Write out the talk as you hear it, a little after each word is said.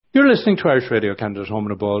You're listening to Irish Radio Canada's Home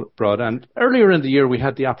and Abroad, and earlier in the year we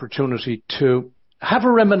had the opportunity to have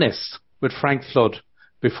a reminisce with Frank Flood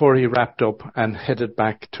before he wrapped up and headed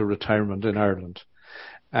back to retirement in Ireland.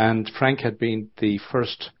 And Frank had been the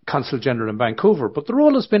first Consul General in Vancouver, but the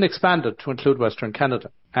role has been expanded to include Western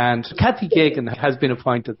Canada. And Cathy Geagan has been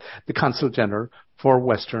appointed the Consul General for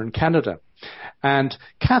Western Canada. And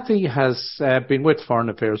Cathy has been with Foreign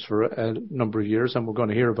Affairs for a number of years, and we're going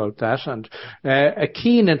to hear about that. And a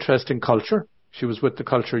keen interest in culture. She was with the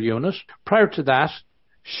Culture Unit. Prior to that,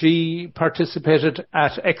 she participated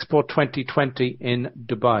at Expo 2020 in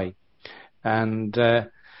Dubai, and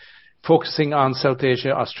focusing on South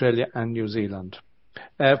Asia, Australia, and New Zealand.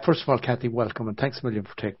 First of all, Cathy, welcome, and thanks a million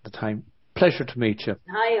for taking the time. Pleasure to meet you.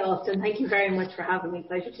 Hi, Austin. Thank you very much for having me.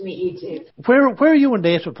 Pleasure to meet you too. Where are you a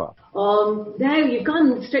native of? Now you've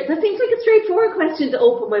gone straight. That seems like a straightforward question to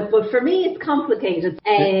open with, but for me it's complicated.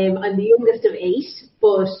 I'm the youngest of 8,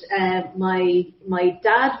 but my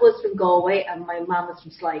dad was from Galway and my mum was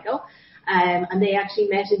from Sligo, and they actually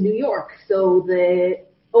met in New York. So the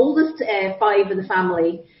oldest 5 in the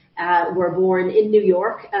family were born in New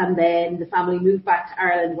York, and then the family moved back to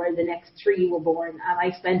Ireland where the next 3 were born. And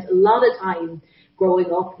I spent a lot of time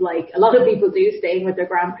growing up, like a lot of people do, staying with their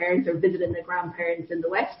grandparents or visiting their grandparents in the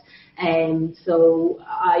West. And so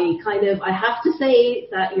I have to say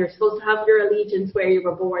that you're supposed to have your allegiance where you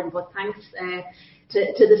were born, but thanks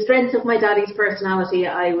to the strength of my daddy's personality,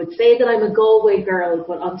 I would say that I'm a Galway girl,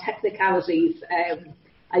 but on technicalities,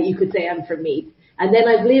 you could say I'm from Meath. And then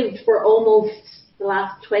I've lived for almost the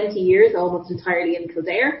last 20 years, almost entirely in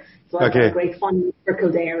Kildare. So I've got a great fondness for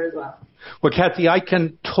Kildare as well. Well, Cathy, I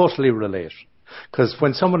can totally relate. Because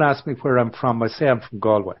when someone asks me where I'm from, I say I'm from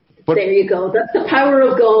Galway. But there you go. That's the power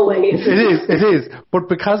of Galway. It is. But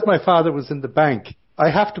because my father was in the bank,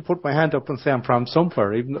 I have to put my hand up and say I'm from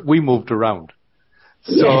somewhere. Even we moved around.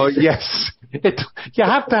 So yes, you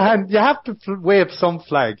have to wave some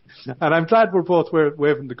flag. And I'm glad we're both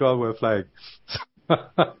waving the Galway flag.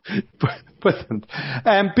 Brilliant.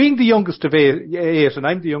 Being the youngest of 8, and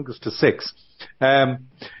I'm the youngest of 6, that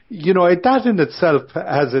in itself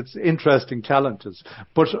has its interesting challenges.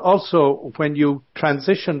 But also, when you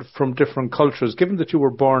transitioned from different cultures, given that you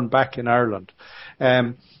were born back in Ireland,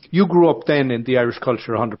 you grew up then in the Irish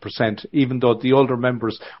culture 100%, even though the older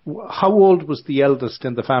members. How old was the eldest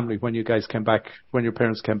in the family when you guys came back, when your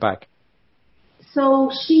parents came back? So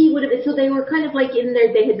she would have. So they were kind of like in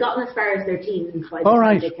their. They had gotten as far as their teens by the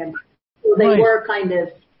time they came back. So they were kind of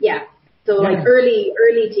So like early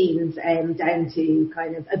teens, down to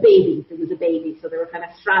kind of a baby. There was a baby, so they were kind of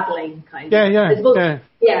straddling kind of. I suppose,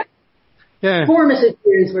 formative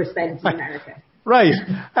years were spent in America. Right.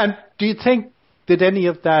 And do you think did any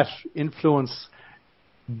of that influence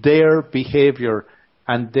their behaviour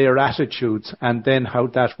and their attitudes, and then how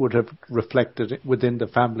that would have reflected within the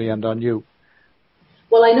family and on you?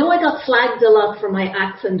 Well, I know I got flagged a lot for my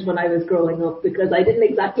accent when I was growing up because I didn't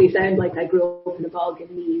exactly sound like I grew up in a bog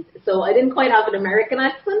in Meath. So I didn't quite have an American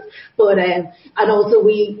accent, but, and also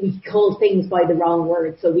we called things by the wrong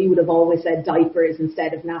word. So we would have always said diapers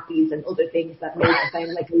instead of nappies and other things that made us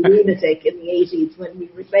sound like a lunatic in the 80s when we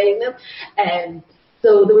were saying them.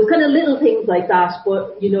 So there was kind of little things like that,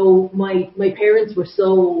 but my parents were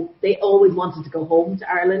they always wanted to go home to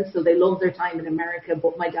Ireland, so they loved their time in America,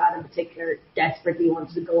 but my dad in particular desperately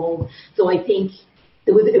wanted to go home. So I think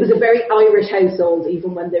it was a very Irish household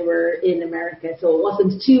even when they were in America, so it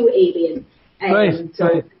wasn't too alien.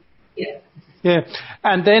 Right. Yeah.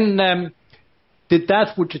 And then did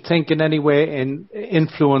that, would you think, in any way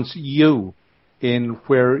influence you in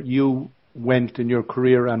where you went in your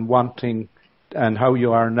career and wanting and how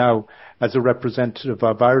you are now as a representative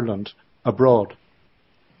of Ireland abroad?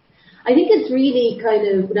 I think it's really kind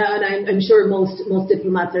of, and I'm sure most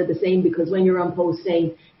diplomats are the same, because when you're on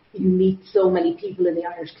posting, you meet so many people in the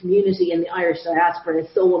Irish community, and the Irish diaspora is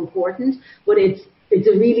so important, but it's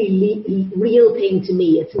a really real thing to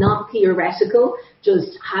me. It's not theoretical,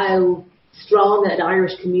 just how strong an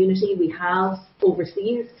Irish community we have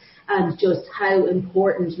overseas, and just how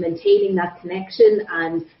important maintaining that connection,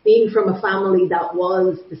 and being from a family that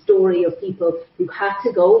was the story of people who had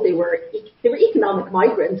to go. They were economic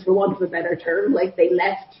migrants, for want of a better term, like they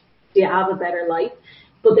left to have a better life,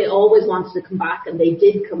 but they always wanted to come back, and they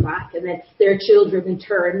did come back, and then their children in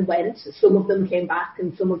turn went. Some of them came back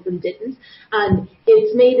and some of them didn't, and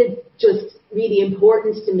it's made it just really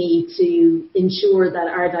important to me to ensure that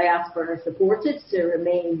our diaspora are supported, to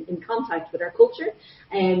remain in contact with our culture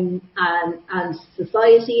and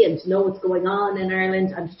society, and to know what's going on in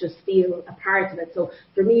Ireland and to just feel a part of it. So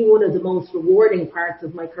for me, one of the most rewarding parts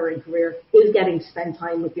of my current career is getting to spend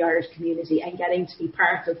time with the Irish community and getting to be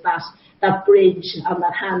part of that bridge and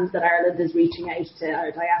that hand that Ireland is reaching out to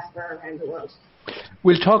our diaspora around the world.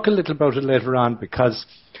 We'll talk a little about it later on because,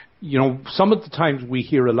 you know, some of the times we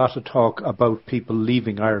hear a lot of talk about people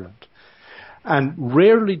leaving Ireland, and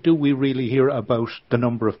rarely do we really hear about the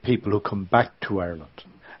number of people who come back to Ireland.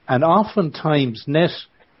 And oftentimes net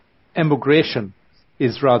emigration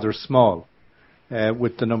is rather small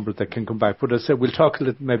with the number that can come back. But as I said, we'll talk a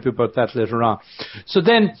little maybe about that later on. So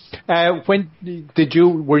then,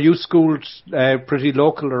 were you schooled pretty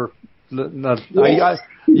local or not? Yes.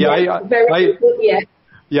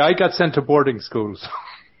 I got sent to boarding schools.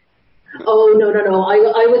 Oh, no. I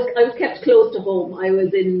was kept close to home. I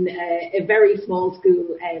was in a very small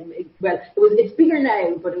school. It's bigger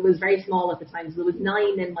now, but it was very small at the time. So there was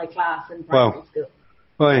 9 in my class in primary school.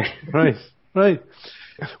 Right.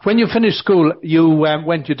 When you finished school,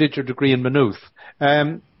 you did your degree in Maynooth.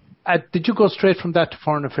 Did you go straight from that to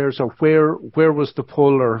foreign affairs, or where was the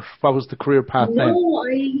pull, or what was the career path then? No,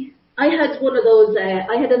 I had one of those.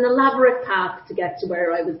 I had an elaborate path to get to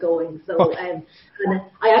where I was going. So, and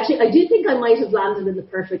I do think I might have landed in the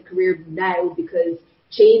perfect career now, because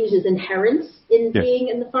change is inherent in being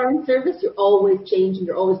in the foreign service. You're always changing.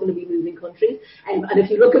 You're always going to be moving countries. And if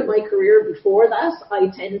you look at my career before that, I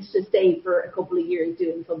tend to stay for a couple of years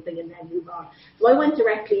doing something and then move on. So I went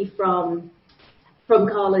directly from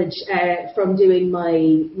college, from doing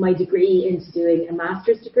my degree into doing a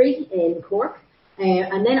master's degree in Cork.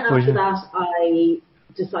 And then after that, I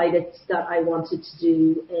decided that I wanted to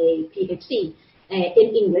do a PhD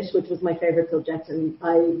in English, which was my favourite subject, and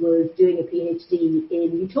I was doing a PhD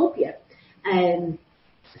in utopia.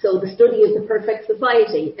 So the study of the perfect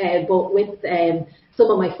society, but with some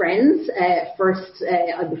of my friends.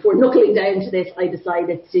 Before knuckling down to this, I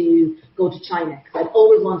decided to go to China, because I'd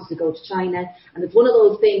always wanted to go to China. And it's one of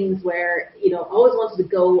those things where, I always wanted to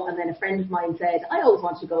go, and then a friend of mine said, I always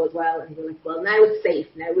want to go as well. And we were like, well, now it's safe.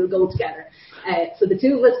 Now we'll go together. So the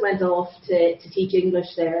two of us went off to teach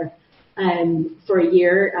English there for a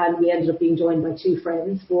year, and we ended up being joined by 2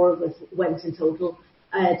 friends. 4 of us went in total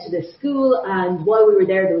to this school, and while we were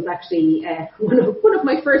there was actually one of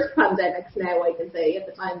my first pandemics. Now I can say, at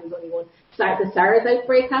the time there was only one. The SARS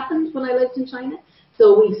outbreak happened when I lived in China,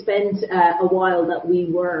 so we spent a while that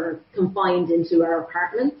we were confined into our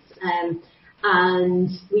apartments, and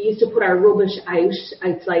we used to put our rubbish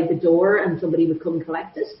outside the door, and somebody would come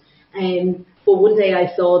collect it. But one day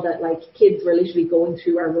I saw that kids were literally going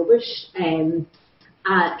through our rubbish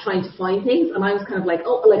trying to find things, and I was kind of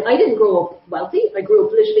I didn't grow up wealthy. I grew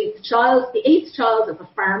up literally the 8th child of a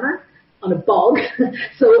farmer on a bog.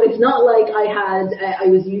 So it's not like I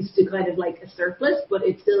was used to kind of a surplus, but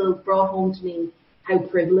it still brought home to me how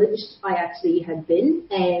privileged I actually had been.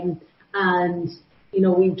 And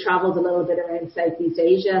we traveled a little bit around Southeast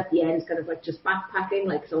Asia at the end, kind of just backpacking,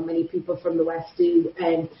 like so many people from the West do,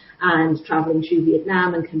 and traveling through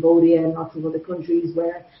Vietnam and Cambodia and lots of other countries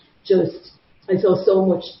where I saw so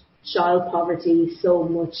much child poverty, so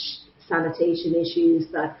much sanitation issues,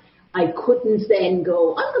 that I couldn't then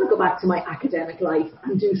go, I'm going to go back to my academic life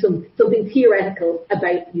and do something theoretical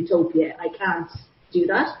about utopia. I can't do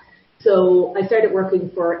that. So I started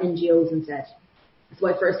working for NGOs instead. So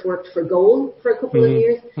I first worked for Goal for a couple of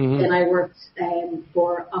years. Mm-hmm. Then I worked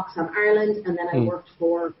for Oxfam Ireland, and then I worked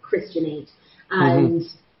for Christian Aid. And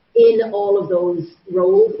in all of those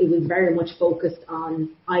roles, it was very much focused on,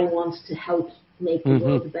 I want to help make the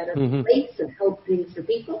world a better place and help things for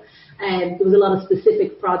people. And there was a lot of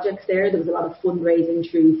specific projects there. There was a lot of fundraising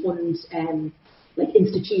through funds,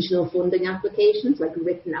 institutional funding applications,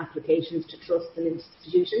 written applications to trusts and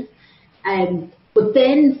institutions. But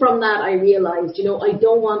then from that, I realized, I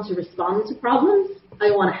don't want to respond to problems. I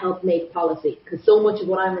want to help make policy, because so much of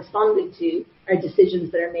what I'm responding to are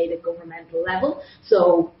decisions that are made at governmental level.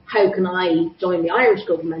 So how can I join the Irish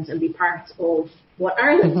government and be part of what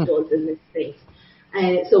Ireland does in this space?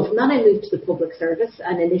 So from that, I moved to the public service,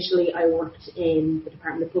 and initially I worked in the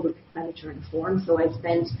Department of Public Expenditure and Reform. So I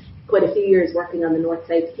spent quite a few years working on the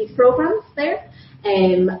North-South Peace programs there,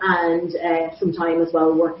 and some time as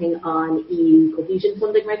well working on EU cohesion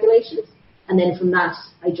funding regulations. And then from that,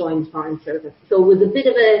 I joined Foreign Service. So it was a bit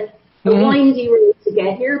of a windy road to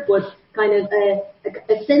get here, but kind of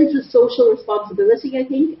a sense of social responsibility, I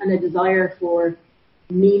think, and a desire for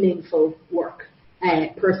meaningful work,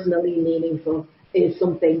 personally meaningful. is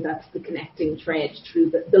something that's the connecting thread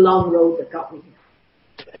through the long road that got me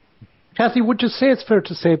here. Cathy, would you say it's fair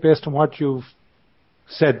to say, based on what you've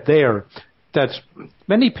said there, that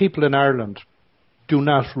many people in Ireland do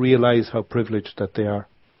not realise how privileged that they are?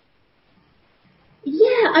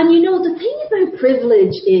 Yeah, and the thing about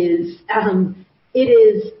privilege is it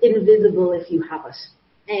is invisible if you have it.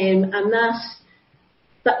 And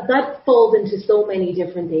that falls into so many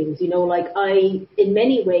different things. In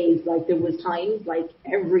many ways, there was times,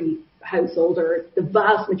 every household, or the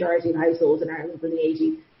vast majority of households in Ireland in the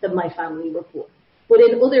 80s, that my family were poor. But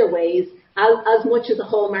in other ways, as much as a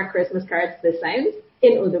Hallmark Christmas card to this sounds,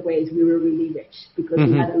 in other ways we were really rich because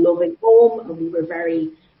we had a loving home and we were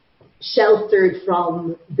very sheltered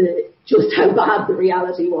from just how bad the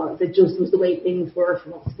reality was. It just was the way things were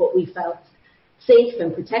for us, but we felt safe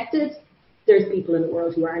and protected. There's people in the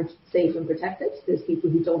world who aren't safe and protected. There's people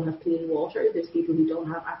who don't have clean water. There's people who don't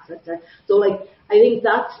have access to. So I think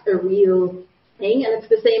that's a real thing, and it's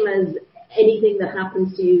the same as anything that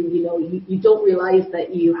happens to you. You don't realize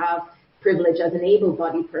that you have privilege as an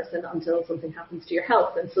able-bodied person until something happens to your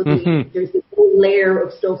health, and suddenly there's this whole layer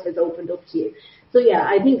of stuff is opened up to you. So yeah,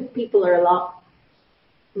 I think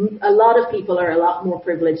a lot of people are a lot more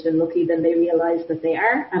privileged and lucky than they realize that they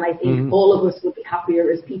are. And I think all of us would be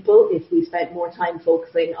happier as people if we spent more time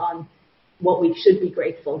focusing on what we should be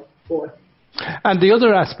grateful for. And the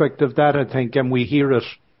other aspect of that, I think, and we hear it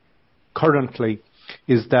currently,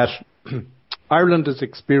 is that Ireland is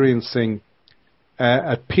experiencing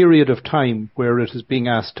a period of time where it is being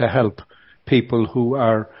asked to help people who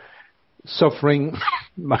are suffering,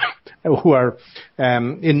 who are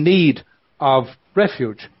in need of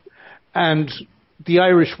refuge. And the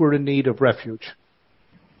Irish were in need of refuge.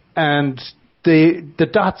 And the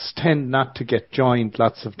dots tend not to get joined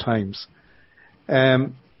lots of times.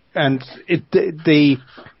 And the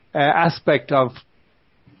aspect of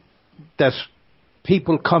that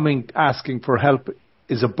people coming asking for help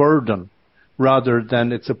is a burden rather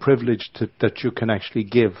than it's a privilege that you can actually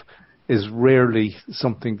give is rarely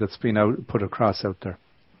something that's been put across out there.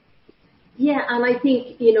 Yeah, and I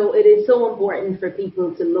think, it is so important for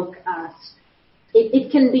people to look at,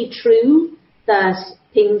 it can be true that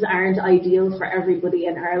things aren't ideal for everybody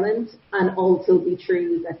in Ireland, and also be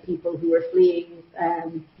true that people who are fleeing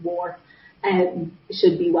war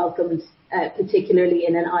should be welcomed, particularly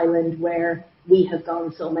in an island where we have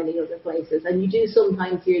gone so many other places. And you do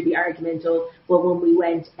sometimes hear the argument of, well, when we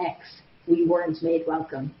went X, we weren't made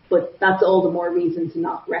welcome. But that's all the more reason to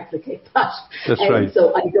not replicate that. That's right.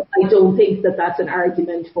 So I don't think that that's an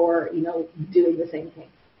argument for, doing the same thing.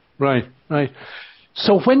 Right.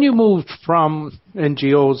 So when you moved from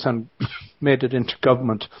NGOs and made it into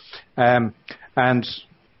government, and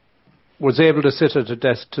was able to sit at a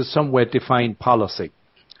desk to somewhat define policy,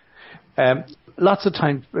 lots of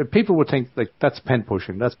times people would think like that's pen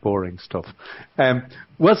pushing, that's boring stuff.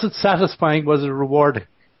 Was it satisfying? Was it rewarding?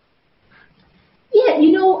 Yeah,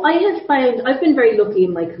 I've been very lucky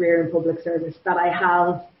in my career in public service that I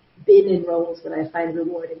have been in roles that I find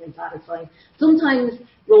rewarding and satisfying. Sometimes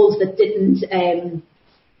roles that didn't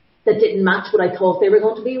match what I thought they were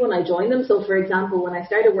going to be when I joined them. So, for example, when I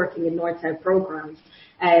started working in North-South programs,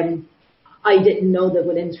 I didn't know that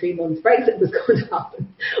within 3 months Brexit was going to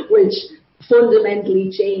happen, which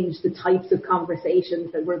fundamentally changed the types of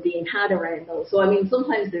conversations that were being had around those. So,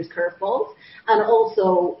 sometimes there's curveballs, and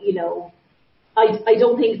also, I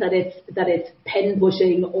don't think that it's pen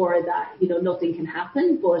pushing or that, nothing can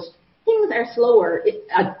happen, but things are slower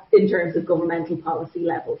in terms of governmental policy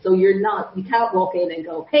level. So you can't walk in and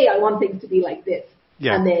go, hey, I want things to be like this,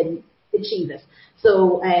 and then achieve it.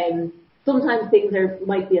 So sometimes things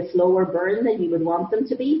might be a slower burn than you would want them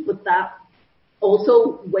to be, but that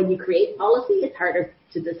also, when you create policy, it's harder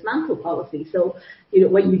to dismantle policy. So,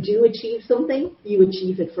 when you do achieve something, you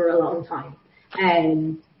achieve it for a long time.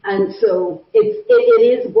 And so it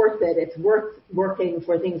is worth it. It's worth working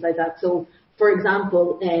for things like that. So, for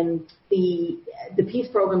example, the peace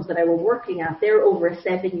programs that I was working at, they're over a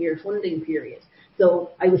 7-year funding period. So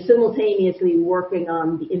I was simultaneously working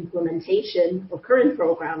on the implementation of current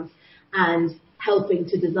programs and helping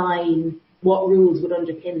to design what rules would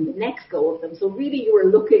underpin the next go of them. So really you were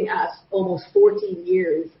looking at almost 14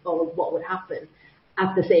 years of what would happen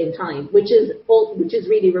at the same time, which is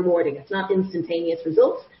really rewarding. It's not instantaneous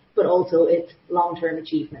results, but also it's long-term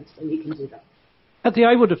achievements when you can do that. Cathy,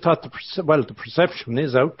 I would have thought the perception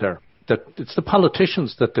is out there that it's the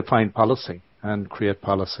politicians that define policy and create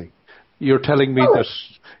policy. You're telling me that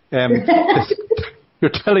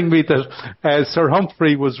Sir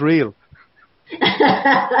Humphrey was real.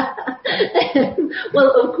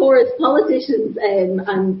 Well, of course, politicians and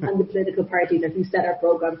the political parties are who set our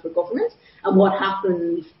programmes for government, and what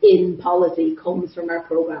happens in policy comes from our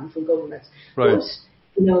programme for government. Right. But,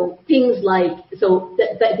 things like, so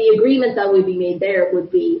the agreement that would be made there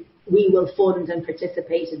would be, we will fund and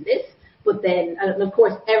participate in this. But then, and of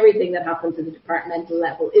course, everything that happens at the departmental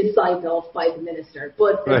level is signed off by the minister.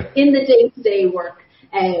 But in the day-to-day work,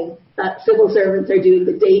 that civil servants are doing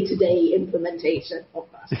the day-to-day implementation of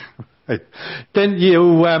that. Right. Then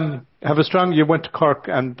you you went to Cork,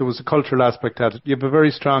 and there was a cultural aspect to it. You have a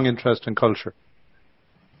very strong interest in culture.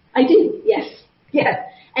 I do, yes. Yeah.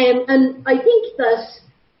 And I think that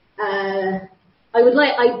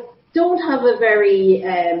I don't have a very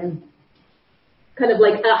kind of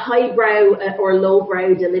like a highbrow or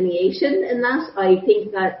lowbrow delineation in that. I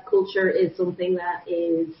think that culture is something that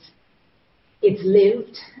it's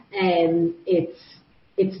lived,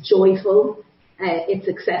 it's joyful, it's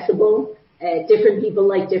accessible. Different people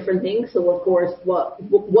like different things, so of course what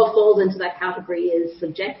falls into that category is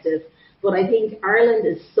subjective. But I think Ireland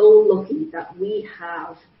is so lucky that we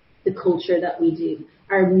have the culture that we do.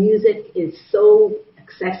 Our music is so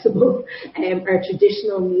accessible. Our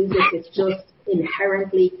traditional music is just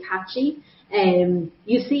inherently catchy.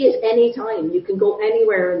 You see it anytime. You can go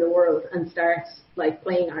anywhere in the world and start like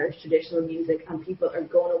playing Irish traditional music, and people are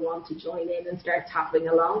going to want to join in and start tapping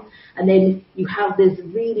along. And then you have this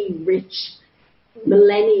really rich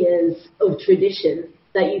millennia of tradition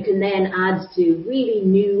that you can then add to really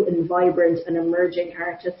new and vibrant and emerging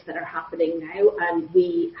artists that are happening now. And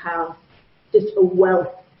we have just a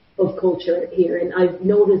wealth of culture here. And I've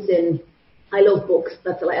noticed I love books.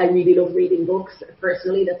 I really love reading books.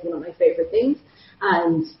 Personally, that's one of my favorite things.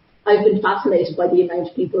 And I've been fascinated by the amount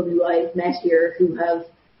of people who I've met here who have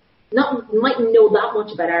mightn't know that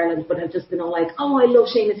much about Ireland, but have just been all like, oh, I love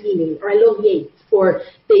Seamus Heaney, or I love Yeats, or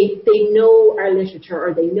they know our literature,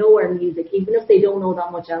 or they know our music, even if they don't know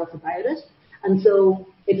that much else about it. And so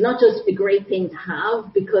it's not just a great thing to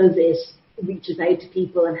have because it reaches out to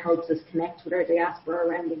people and helps us connect with our diaspora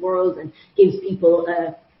around the world and gives people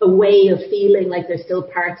a way of feeling like they're still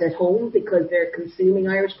part at home because they're consuming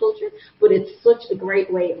Irish culture. But it's such a great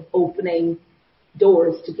way of opening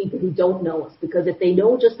doors to people who don't know us, because if they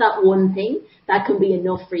know just that one thing, that can be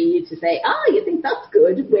enough for you to say, you think that's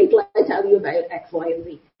good, wait till I tell you about X, Y, and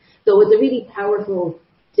Z. So it's a really powerful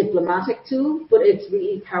diplomatic tool, but it's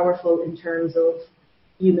really powerful in terms of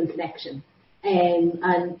human connection.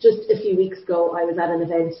 And just a few weeks ago, I was at an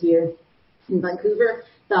event here in Vancouver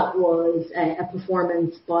that was a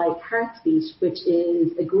performance by Heartbeat, which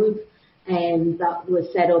is a group that was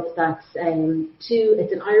set up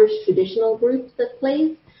it's an Irish traditional group that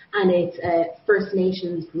plays, and it's a First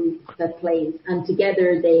Nations group that plays. And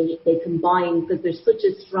together they combine, because there's such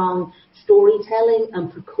a strong storytelling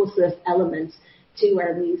and percussive element to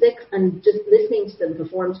our music, and just listening to them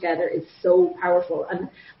perform together is so powerful. And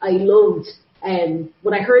I loved,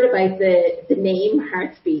 when I heard about the name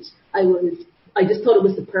Heartbeat, I just thought it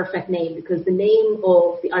was the perfect name, because the name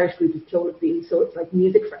of the Irish group is Clonafeel, so it's like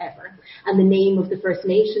music forever. And the name of the First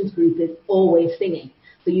Nations group is Always Singing.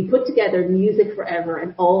 So you put together music forever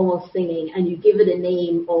and always singing, and you give it a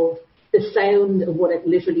name of the sound of what it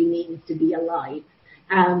literally means to be alive.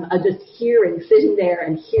 And just sitting there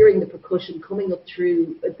and hearing the percussion coming up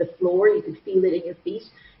through the floor, you could feel it in your feet.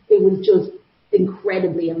 It was just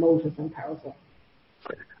incredibly emotive and powerful.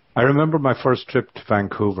 I remember my first trip to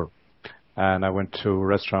Vancouver. And I went to a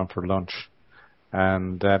restaurant for lunch,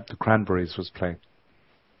 and the Cranberries was playing.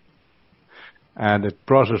 And it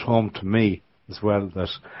brought it home to me as well that,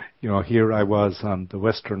 here I was on the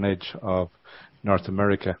western edge of North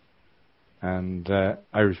America, and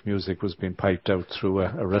Irish music was being piped out through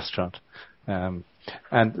a restaurant. And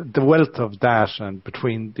the wealth of that, and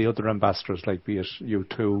between the other ambassadors like be it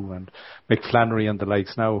U2 and Mick Flannery and the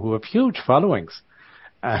likes now, who have huge followings.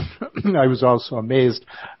 And I was also amazed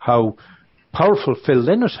how powerful Phil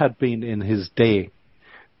Lynott had been in his day,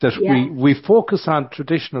 that we focus on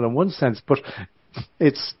traditional in one sense, but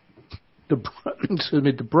it's the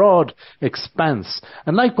broad expanse.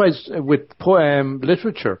 And likewise with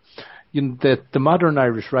literature, the modern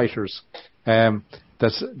Irish writers, while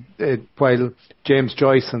James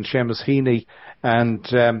Joyce and Seamus Heaney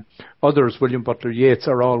and others, William Butler Yeats,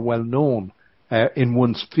 are all well known in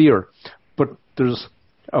one sphere, but there's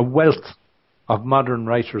a wealth of modern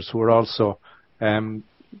writers who are also,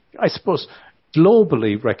 I suppose,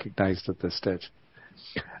 globally recognized at this stage.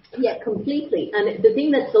 Yeah, completely. And the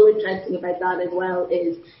thing that's so interesting about that as well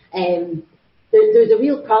is there's a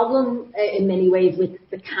real problem in many ways with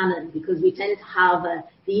the canon, because we tend to have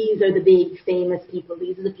these are the big famous people,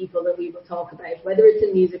 these are the people that we will talk about, whether it's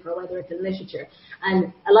in music or whether it's in literature.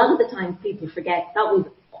 And a lot of the time people forget that was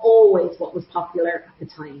always what was popular at the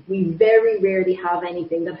time. We very rarely have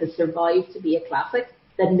anything that has survived to be a classic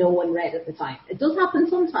that no one read at the time. It does happen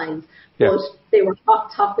sometimes, but they were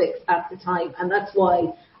hot topics at the time. And that's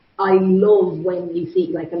why I love when you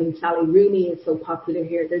see, Sally Rooney is so popular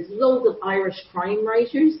here. There's loads of Irish crime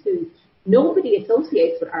writers who nobody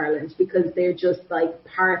associates with Ireland because they're just like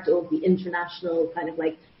part of the international kind of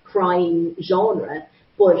like crime genre,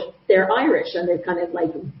 but they're Irish and they're kind of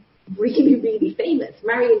like really, really famous.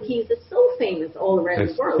 Marion Keyes is so famous all around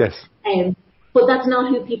the world. Yes. But that's not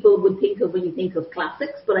who people would think of when you think of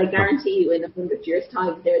classics. But I guarantee you in 100 years'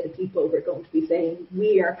 time, they're the people who are going to be saying,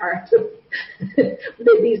 we are part of,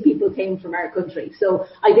 these people came from our country. So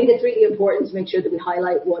I think it's really important to make sure that we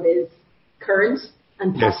highlight what is current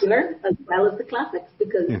and popular as well as the classics,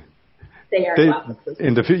 because they are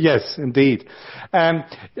classics. Yes, indeed.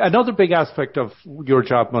 Another big aspect of your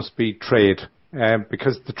job must be trade,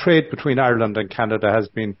 because the trade between Ireland and Canada has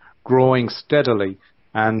been growing steadily.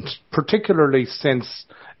 And particularly since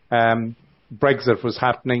Brexit was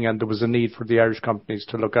happening and there was a need for the Irish companies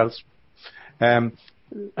to look elsewhere.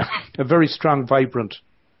 A very strong, vibrant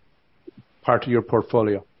part of your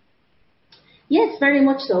portfolio. Yes, very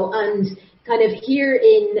much so. And kind of here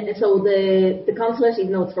the consulate,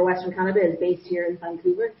 even though it's for Western Canada, is based here in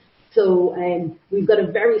Vancouver. So we've got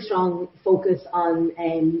a very strong focus on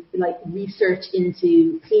research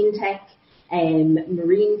into clean tech,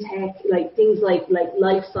 marine tech, things like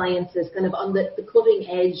life sciences, kind of on the cutting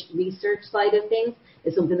edge research side of things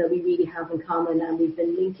is something that we really have in common, and we've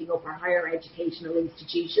been linking up our higher educational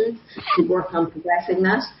institutions to work on progressing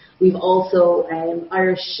that. We've also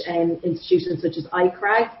Irish institutions such as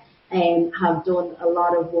ICRAG have done a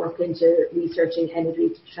lot of work into researching energy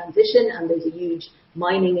transition, and there's a huge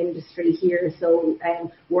mining industry here, so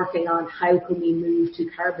working on how can we move to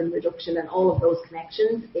carbon reduction, and all of those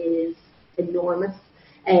connections is enormous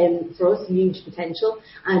for us, huge potential,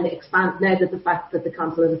 and expand now that the fact that the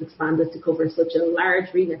consulate has expanded to cover such a large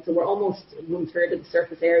remit. So we're almost 1/3 of the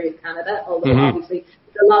surface area of Canada, although obviously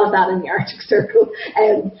there's a lot of that in the Arctic Circle.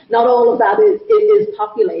 Not all of that is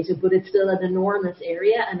populated, but it's still an enormous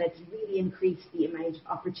area, and it's really increased the amount of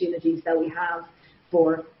opportunities that we have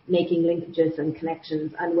for making linkages and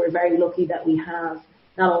connections. And we're very lucky that we have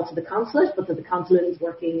not only the consulate, but that the consulate is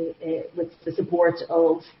working with the support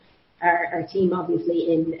of our team,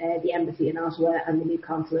 obviously, in the embassy in Ottawa and the new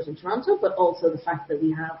consulate in Toronto, but also the fact that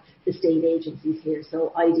we have the state agencies here.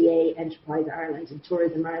 So IDA, Enterprise Ireland and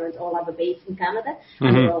Tourism Ireland all have a base in Canada,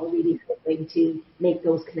 and they're all really helping to make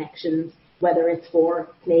those connections, whether it's for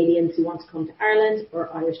Canadians who want to come to Ireland or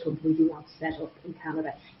Irish companies who want to set up in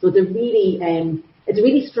Canada. So it's a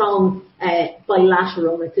really strong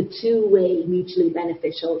bilateral, it's a two-way mutually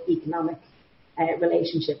beneficial economic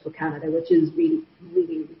relationship with Canada, which is really,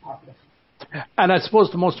 really, really positive. And I suppose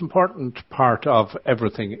the most important part of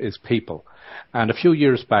everything is people. And a few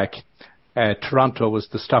years back, Toronto was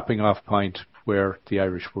the stopping off point where the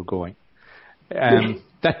Irish were going.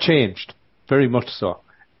 That changed, very much so.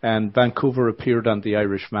 And Vancouver appeared on the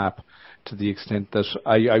Irish map to the extent that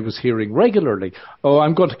I was hearing regularly, oh,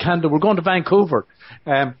 I'm going to Canada, we're going to Vancouver.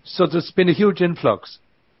 So there's been a huge influx.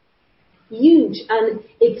 Huge, and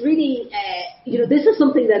it's really, this is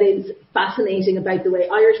something that is fascinating about the way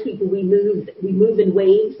Irish people, we move in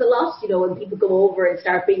waves a lot, when people go over and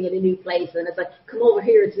start being in a new place, and it's like, come over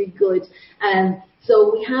here, it's really good.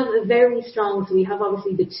 So we have a very strong, so we have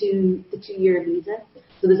obviously the two-year visa.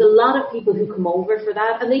 So there's a lot of people who come over for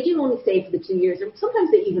that, and they do only stay for the 2 years, or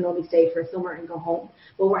sometimes they even only stay for a summer and go home.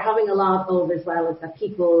 But we're having a lot of as well as that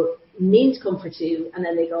people mean to come for 2, and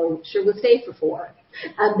then they go, sure, we'll stay for 4.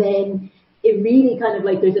 And then it really kind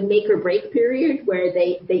of there's a make or break period where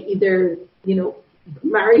they either,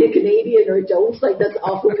 marry a Canadian or don't. That's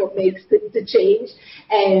often what makes the change.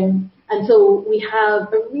 And so we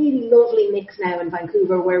have a really lovely mix now in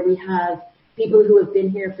Vancouver where we have people who have been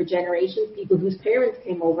here for generations, people whose parents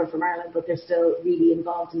came over from Ireland, but they're still really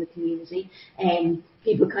involved in the community, and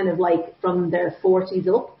people kind of from their 40s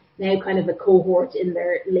up, now kind of a cohort in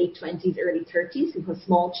their late 20s, early 30s who have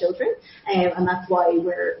small children. And that's why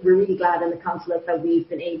we're really glad in the consulate that we've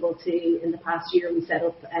been able to, in the past year, we set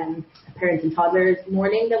up a parents and toddlers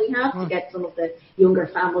morning that we have to get some of the younger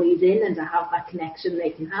families in and to have that connection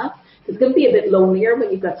they can have. It's going to be a bit lonelier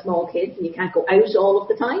when you've got small kids and you can't go out all of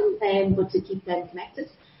the time, but to keep them connected.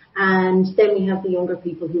 And then we have the younger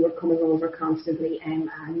people who are coming over constantly, and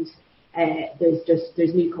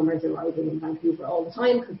there's newcomers arriving in Vancouver all the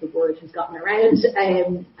time because the word has gotten around,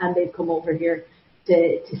 and they've come over here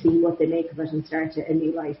to see what they make of it and start a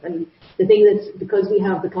new life. And the thing is, because we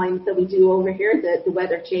have the climate that we do over here, the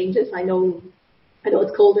weather changes. I know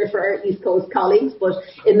it's colder for our East Coast colleagues, but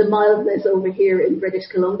in the mildness over here in British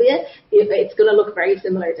Columbia, it's going to look very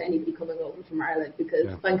similar to anybody coming over from Ireland, because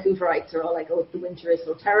Vancouverites are all like, oh, the winter is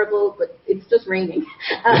so terrible, but it's just raining.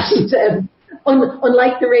 And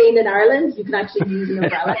unlike the rain in Ireland, you can actually use an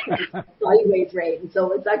umbrella because it's sideways rain,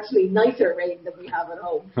 so it's actually nicer rain than we have at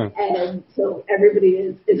home. And so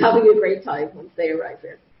everybody is having a great time once they arrive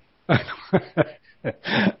here.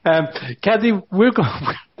 Cathy, we're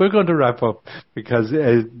going to wrap up because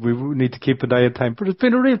we need to keep an eye on time. But it's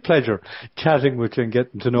been a real pleasure chatting with you and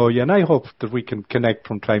getting to know you. And I hope that we can connect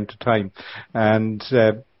from time to time. And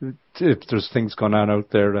if there's things going on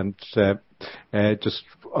out there, and just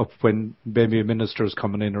up when maybe a minister is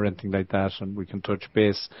coming in or anything like that, and we can touch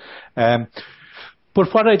base.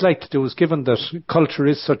 But what I'd like to do is, given that culture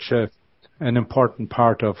is such an important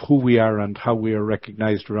part of who we are and how we are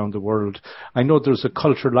recognised around the world, I know there's a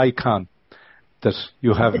cultural icon that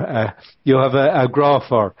you have a graw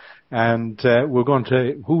for, and we're going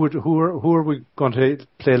to who are we going to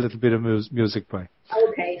play a little bit of music by?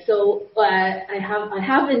 Okay, so I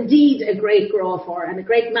have indeed a great graw for, and a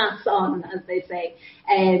great mass on, as they say,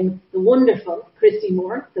 the wonderful Christy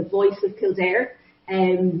Moore, the voice of Kildare,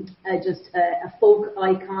 just a folk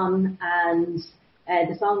icon, and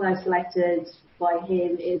the song I've selected by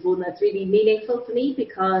him is one that's really meaningful to me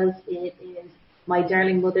because it is my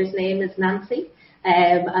darling mother's name is Nancy.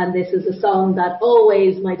 And this is a song that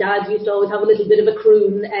my dad used to always have a little bit of a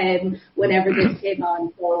croon whenever this came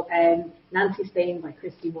on. So Nancy Spain by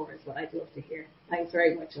Christy Moore is what I'd love to hear. Thanks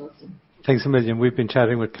very much, Austin. Thanks a million. We've been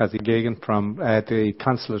chatting with Cathy Geagan from the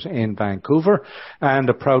consulate in Vancouver, and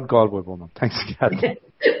a proud Galway woman. Thanks, Cathy.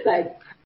 Thanks.